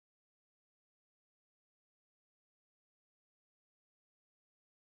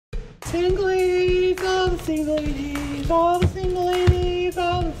single ladies, all the single ladies, all the single ladies,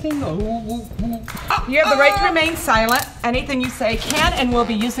 all the single. You have the right to remain silent. Anything you say can and will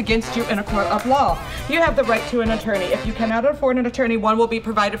be used against you in a court of law. You have the right to an attorney. If you cannot afford an attorney, one will be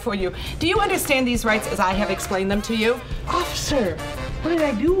provided for you. Do you understand these rights as I have explained them to you? Officer, what did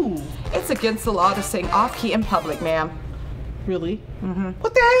I do? It's against the law to sing off-key in public, ma'am. Really? Mm-hmm.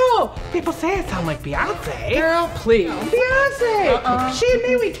 What the hell? People say it sound like Beyonce. Girl, please. Beyonce! She and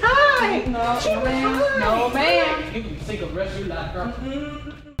me, we tied! No, She no, ma'am. No, ma'am. You can sing the rest of your life, girl.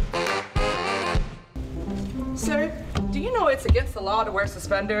 Sir, do you know it's against the law to wear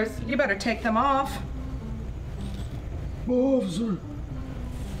suspenders? You better take them off. But officer,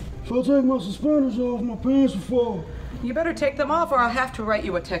 if I take my suspenders off, my pants will fall. You better take them off or I'll have to write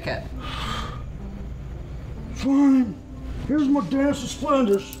you a ticket. Fine. Here's my damn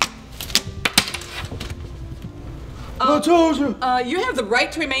suspenders. I told you. You have the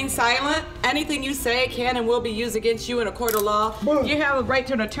right to remain silent. Anything you say can and will be used against you in a court of law. But, you have a right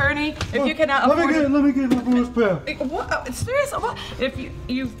to an attorney. If you cannot let afford me get my booze pal. What? Seriously? What? If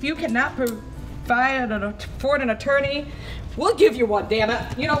you cannot afford an attorney, we'll give you one. Damn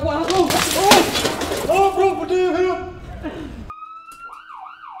it! You know what? Oh, bro, my damn hip.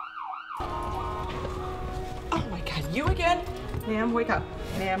 Oh my God! You again? Ma'am, wake up.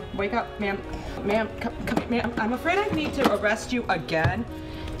 Ma'am, wake up. Ma'am, come, ma'am. I'm afraid I need to arrest you again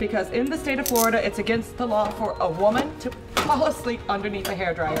because in the state of Florida, it's against the law for a woman to fall asleep underneath a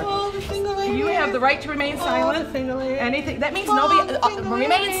hairdryer. Oh, the single lady. You have the right to remain silent. The single lady. Anything that means Oh,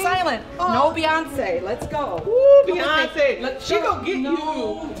 remain silent. No Beyonce. Let's go. Ooh, Beyonce. Let's She go. gonna get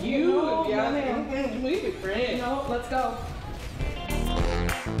No, you. You no, and Beyonce. no, We be friends. No, let's go.